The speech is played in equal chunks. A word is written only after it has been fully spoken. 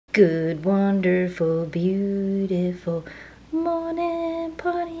Good, wonderful, beautiful morning,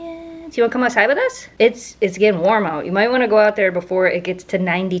 Pontians. You wanna come outside with us? It's getting warm out. You might wanna go out there before it gets to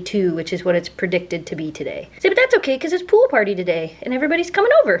 92, which is what it's predicted to be today. See, but that's okay, because it's pool party today, and everybody's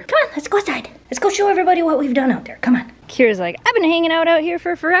coming over. Come on, let's go outside. Let's go show everybody what we've done out there. Come on. Kira's like, I've been hanging out here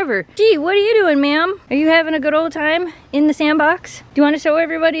for forever. Gee, what are you doing, ma'am? Are you having a good old time in the sandbox? Do you want to show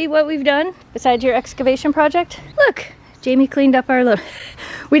everybody what we've done besides your excavation project? Look, Jamie cleaned up our little...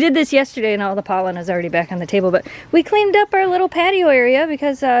 We did this yesterday and all the pollen is already back on the table, but we cleaned up our little patio area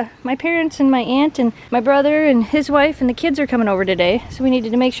because my parents and my aunt and my brother and his wife and the kids are coming over today. So we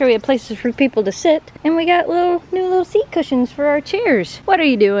needed to make sure we had places for people to sit. And we got new little seat cushions for our chairs. What are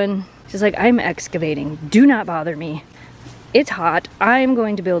you doing? She's like, I'm excavating. Do not bother me. It's hot. I'm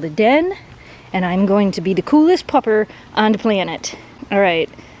going to build a den and I'm going to be the coolest pupper on the planet. All right,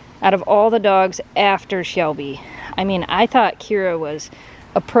 out of all the dogs after Shelby. I mean, I thought Kira was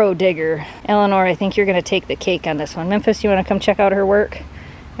a pro digger. Eleanor, I think you're gonna take the cake on this one. Memphis, you wanna come check out her work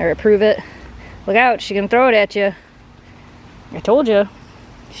or approve it? Look out, she can throw it at you. I told you.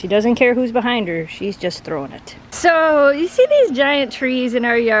 She doesn't care who's behind her, she's just throwing it. So, you see these giant trees in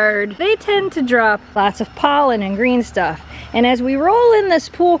our yard? They tend to drop lots of pollen and green stuff. And as we roll in this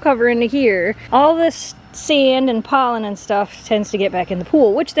pool cover into here, all this sand and pollen and stuff tends to get back in the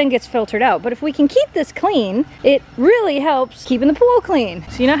pool, which then gets filtered out. But if we can keep this clean, it really helps keeping the pool clean.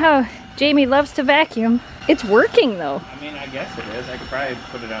 So you know how Jamie loves to vacuum? It's working though. I mean, I guess it is. I could probably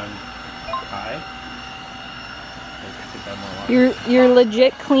put it on high. You're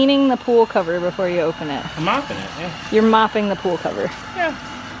legit cleaning the pool cover before you open it. I'm mopping it, yeah. You're mopping the pool cover. Yeah.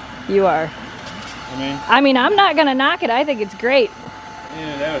 You are. I mean, I'm not gonna knock it. I think it's great.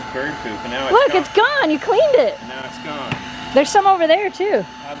 Yeah, that was bird poop, and now look, it's gone. You cleaned it. And now it's gone. There's some over there too.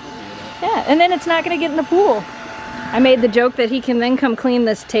 Yeah, and then it's not gonna get in the pool. I made the joke that he can then come clean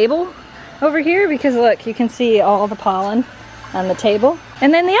this table over here because look, you can see all the pollen on the table.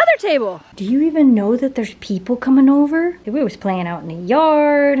 And then the other table. Do you even know that there's people coming over? We was playing out in the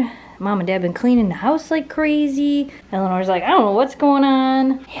yard. Mom and Dad been cleaning the house like crazy. Eleanor's like, I don't know what's going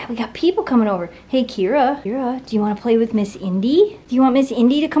on. Yeah, we got people coming over. Hey, Kira, do you want to play with Miss Indy? Do you want Miss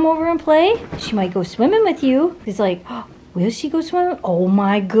Indy to come over and play? She might go swimming with you. He's like, oh, will she go swimming? Oh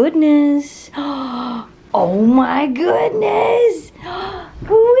my goodness. Oh my goodness.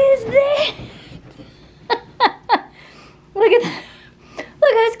 Who is that? Look at that. Look,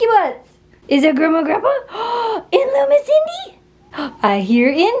 Husky butts. Is it Grandma and Grandpa? And little Miss Indy? I hear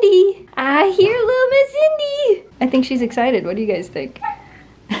Indy. I hear little Miss Indy. I think she's excited. What do you guys think?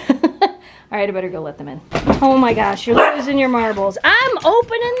 All right, I better go let them in. Oh my gosh, you're losing your marbles. I'm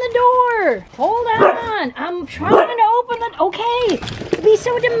opening the door. Hold on. I'm trying to open the... Okay. Be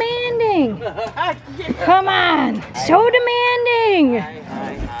so demanding. Come on. So demanding.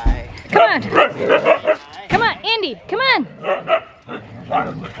 Hi. Come on. Come on, Indy. Come on.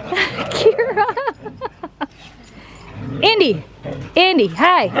 Kira. Indy,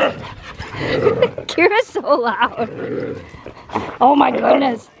 hi. Kira's so loud. Oh my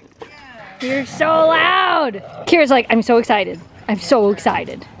goodness. You're so loud. Kira's like, I'm so excited. I'm so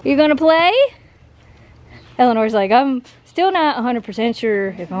excited. You gonna play? Eleanor's like, I'm still not 100%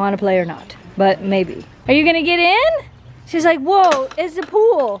 sure if I want to play or not, but maybe. Are you gonna get in? She's like, whoa, it's the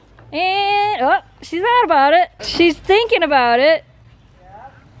pool. And, oh, she's mad about it. She's thinking about it.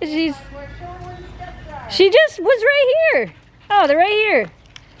 She just was right here. Oh, they're right here.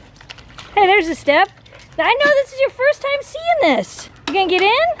 Hey, there's a step. I know this is your first time seeing this. You gonna get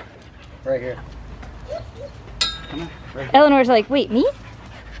in? Right here. Come on, right here. Eleanor's like, wait, me?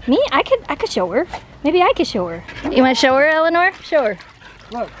 Me? I could show her. Maybe I could show her. You wanna show her, Eleanor? Show her.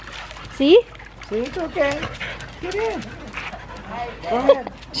 Look. See? See, it's okay. Get in. Go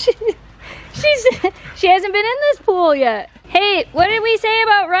ahead. She hasn't been in this pool yet. Hey, what did we say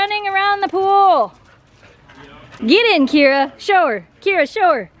about running around the pool? Get in, Kira. Show her. Kira,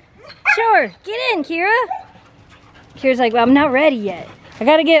 show her. Show her. Get in, Kira. Kira's like, well, I'm not ready yet. I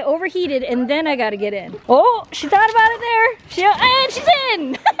gotta get overheated and then I gotta get in. Oh, she thought about it there. And she's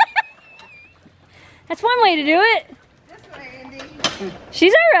in. That's one way to do it. This way, Indy.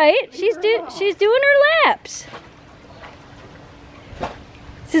 She's all right. She's doing her laps.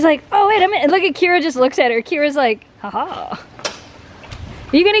 She's like, oh wait a minute. Look at Kira, just looks at her. Kira's like, haha.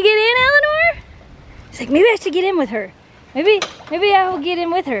 Are you gonna get in, Eleanor? She's like, maybe I should get in with her. Maybe I will get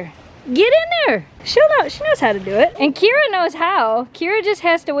in with her. Get in there. She'll know. She knows how to do it. And Kira knows how. Kira just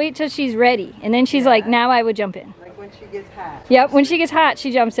has to wait till she's ready. And then she's like, now I would jump in. Like when she gets hot. Yep, when she gets hot, she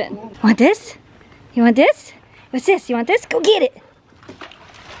jumps in. Want this? You want this? What's this? You want this? Go get it.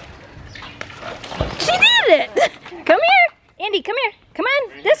 She did it. Come here. Indy, come here. Come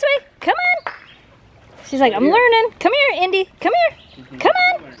on, this way. Come on. She's like, I'm learning. Come here, Indy. Come here. Come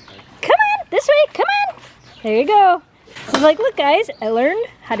on. Come on, this way. Come on. There you go. She's like, look, guys, I learned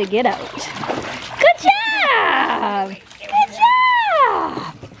how to get out. Good job. Good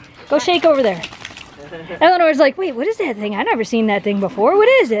job. Go shake over there. Eleanor's like, wait, what is that thing? I've never seen that thing before. What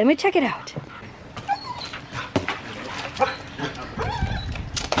is it? Let me check it out.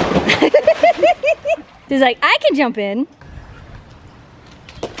 She's like, I can jump in.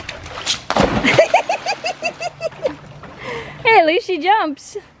 Hey, at least she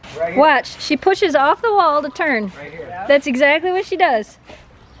jumps. Right here. Watch, she pushes off the wall to turn. Right here. That's exactly what she does.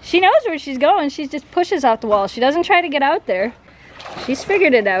 She knows where she's going. She just pushes off the wall. She doesn't try to get out there. She's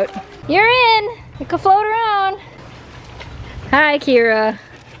figured it out. You're in. You can float around. Hi, Kira.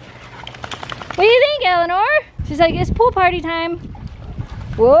 What do you think, Eleanor? She's like, it's pool party time.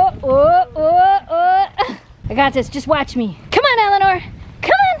 Whoa, whoa, whoa, whoa. I got this. Just watch me. Come on, Eleanor.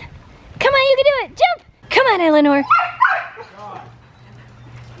 Come on. Come on, you can do it. Jump. Come on, Eleanor.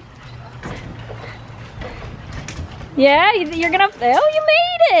 Yeah, you're gonna, oh, you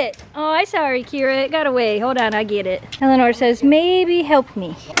made it. Oh, I'm sorry, Kira, it got away. Hold on, I get it. Eleanor says, maybe help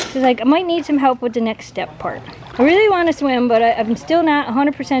me. She's like, I might need some help with the next step part. I really want to swim, but I'm still not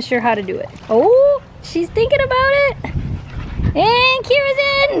 100% sure how to do it. Oh, she's thinking about it. And Kira's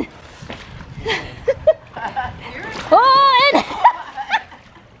in. Oh, and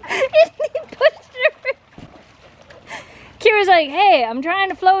he pushed her. Kira's like, hey, I'm trying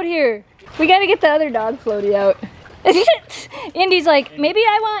to float here. We gotta get the other dog floaty out. Indy's like, maybe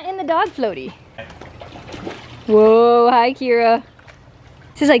I want in the dog floaty. Whoa, hi Kira.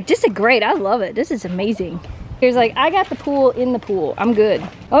 She's like, this is great, I love it. This is amazing. Kira's like, I got the pool in the pool. I'm good.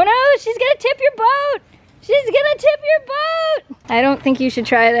 Oh no, she's gonna tip your boat. She's gonna tip your boat. I don't think you should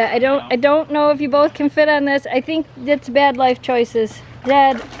try that. I don't know if you both can fit on this. I think that's bad life choices.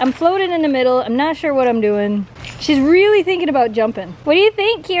 Dad, I'm floating in the middle. I'm not sure what I'm doing. She's really thinking about jumping. What do you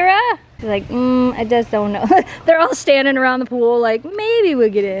think, Kira? She's like, I just don't know. They're all standing around the pool like, maybe we'll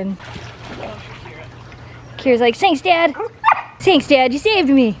get in. Kira's like, thanks, Dad. Thanks, Dad. You saved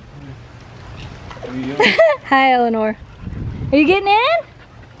me. Hi, Eleanor. Are you getting in?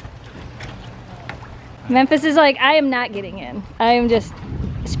 Memphis is like, I am not getting in. I am just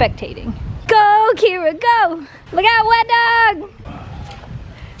spectating. Go, Kira, go. Look out, wet dog.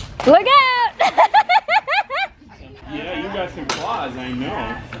 Look out. Yeah, you got some claws, I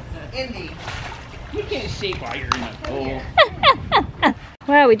know. Indy. You can't shake while you're in a pool.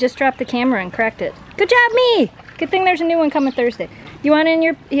 Wow, we just dropped the camera and cracked it. Good job, me. Good thing there's a new one coming Thursday. You want it in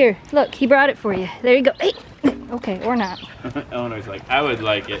your, here, look, he brought it for you. There you go. Hey. Okay, or not. Eleanor's like, I would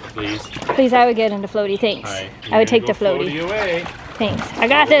like it, please. Please, I would get into floaty, thanks. All right, I would take the floaty. Floaty away. Thanks. I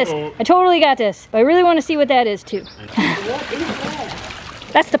got this. I totally got this. But I really want to see what that is, too.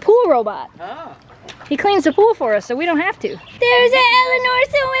 That's the pool robot. Oh. He cleans the pool for us, so we don't have to. There's Eleanor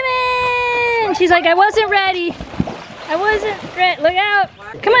swimming! She's like, I wasn't ready. I wasn't ready. Look out.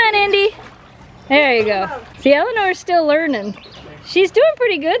 Come on, Indy. There you go. See, Eleanor's still learning. She's doing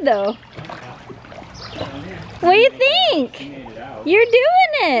pretty good, though. What do you think? You're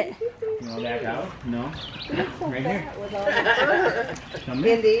doing it. You want back out? No? Right here. Come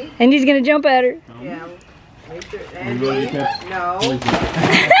here. Indy. Indy's gonna jump at her. Yeah. Make sure. You go to Andy. the- No.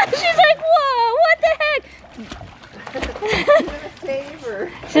 She's like, whoa, what the heck? Save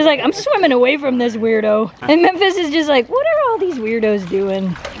her. She's like, I'm swimming away from this weirdo. And Memphis is just like, what are all these weirdos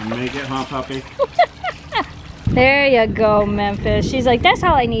doing? Make it, huh, puppy? There you go, Memphis. She's like, that's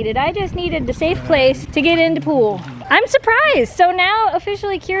all I needed. I just needed the safe place to get into pool. I'm surprised. So now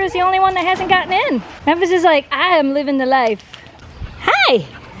officially Kira's the only one that hasn't gotten in. Memphis is like, I am living the life. Hi.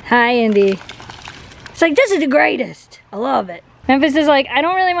 Hi, Indy. It's like, this is the greatest. I love it. Memphis is like, I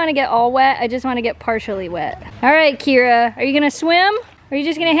don't really want to get all wet. I just want to get partially wet. All right, Kira, are you going to swim? Or are you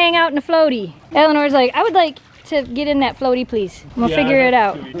just going to hang out in the floaty? Eleanor's like, I would like to get in that floaty, please. We'll figure it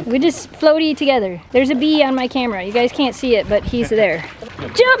out. We just floaty together. There's a bee on my camera. You guys can't see it, but he's there.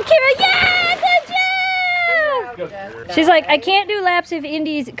 Jump, Kira! Yeah! Good job! She's like, I can't do laps if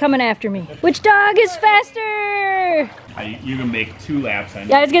Indy's coming after me. Which dog is faster? You can make 2 laps on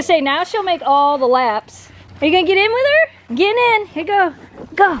Yeah, I was gonna say, now she'll make all the laps. Are you gonna get in with her? Get in. Here you go.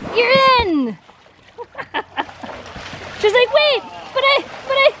 Go. You're in! She's like, wait! But I...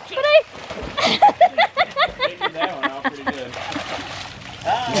 that one out pretty good.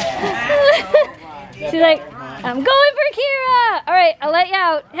 She's like, I'm going for Kira. All right, I'll let you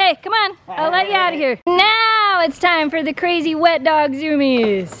out. Hey, come on. I'll let you out of here. Now it's time for the crazy wet dog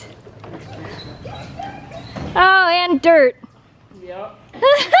zoomies. Oh, and dirt. Yep.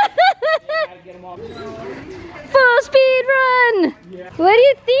 Full speed run! What do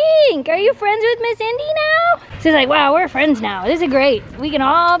you think? Are you friends with Miss Indy now? She's like, wow, we're friends now. This is great. We can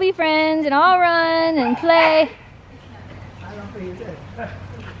all be friends and all run and play.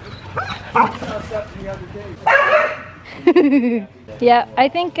 Yeah, I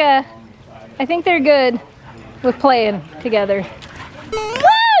think they're good with playing together.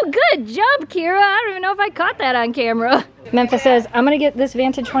 Woo! Good jump, Kira. I don't even know if I caught that on camera. Memphis says, I'm gonna get this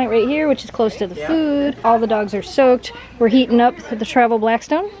vantage point right here, which is close to the food. All the dogs are soaked. We're heating up the travel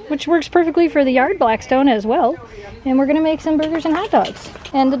Blackstone, which works perfectly for the yard Blackstone as well. And we're gonna make some burgers and hot dogs.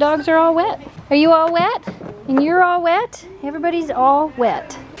 And the dogs are all wet. Are you all wet? And you're all wet? Everybody's all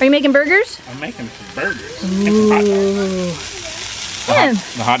wet. Are you making burgers? I'm making some burgers. Ooh.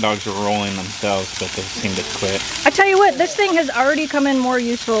 The hot dogs are rolling themselves, but they seem to quit. I tell you what, this thing has already come in more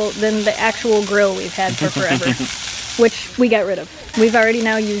useful than the actual grill we've had for forever, which we got rid of. We've already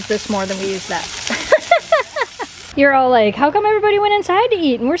now used this more than we used that. You're all like, how come everybody went inside to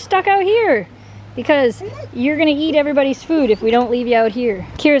eat and we're stuck out here? Because you're gonna eat everybody's food if we don't leave you out here.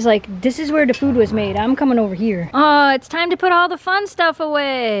 Kira's like, this is where the food was made. I'm coming over here. Oh, it's time to put all the fun stuff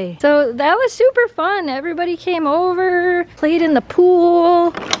away. So that was super fun. Everybody came over, played in the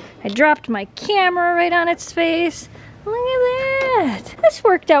pool. I dropped my camera right on its face. Look at that. This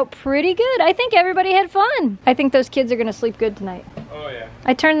worked out pretty good. I think everybody had fun. I think those kids are gonna sleep good tonight. Oh yeah.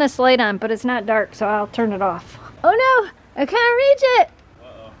 I turned this light on, but it's not dark, so I'll turn it off. Oh no, I can't reach it.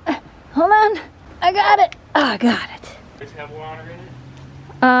 Hold on. I got it. Oh, I got it. Does it have water in it?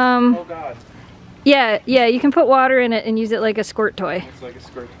 Oh God. Yeah, you can put water in it and use it like a squirt toy. It's like a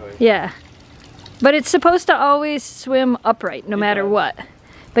squirt toy. Yeah. But it's supposed to always swim upright no matter what.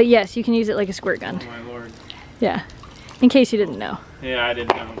 But yes, you can use it like a squirt gun. Oh my lord. Yeah. In case you didn't know. Yeah, I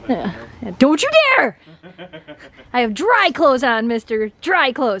didn't know. Yeah. Don't you dare! I have dry clothes on, mister.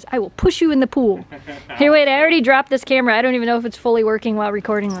 Dry clothes. I will push you in the pool. Here, wait, I already dropped this camera. I don't even know if it's fully working while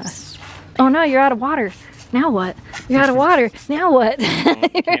recording this. Oh no, you're out of water. Now what? You're out of water. Now what?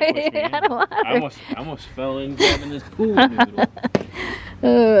 You're out of water. I almost fell in grabbing this pool noodle.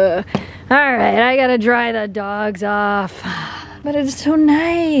 Alright, I gotta dry the dogs off. But it's so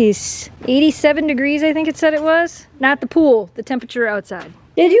nice. 87 degrees, I think it said it was. Not the pool, the temperature outside.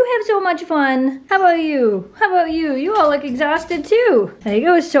 Did you have so much fun? How about you? How about you? You all look exhausted too. There you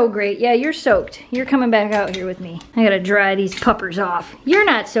go, it's so great. Yeah, you're soaked. You're coming back out here with me. I gotta dry these puppers off. You're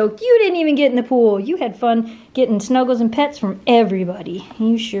not soaked. You didn't even get in the pool. You had fun getting snuggles and pets from everybody.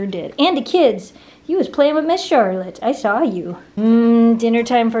 You sure did. And the kids. You was playing with Miss Charlotte. I saw you. Dinner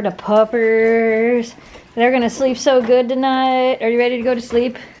time for the puppers. They're gonna sleep so good tonight. Are you ready to go to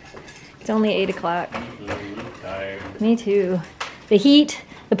sleep? It's only 8 o'clock. Tired. Me too. The heat,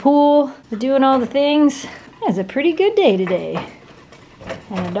 the pool, the doing all the things. It's a pretty good day today.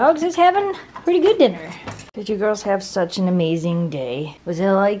 And the dogs is having a pretty good dinner. Did you girls have such an amazing day? Was it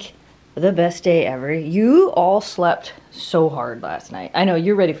like the best day ever? You all slept so hard last night. I know,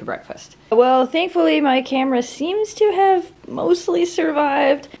 you're ready for breakfast. Well, thankfully my camera seems to have mostly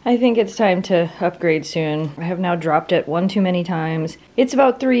survived. I think it's time to upgrade soon. I have now dropped it one too many times. It's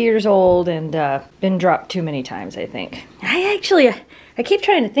about 3 years old and been dropped too many times, I think. I keep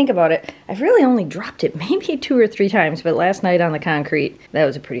trying to think about it. I've really only dropped it maybe 2 or 3 times, but last night on the concrete, that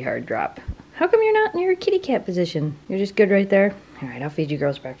was a pretty hard drop. How come you're not in your kitty cat position? You're just good right there? Alright, I'll feed you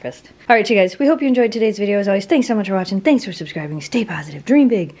girls breakfast. Alright, you guys, we hope you enjoyed today's video. As always, thanks so much for watching. Thanks for subscribing. Stay positive, dream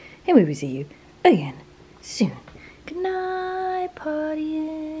big, and we will see you again soon. Good night,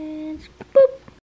 audience. Boop.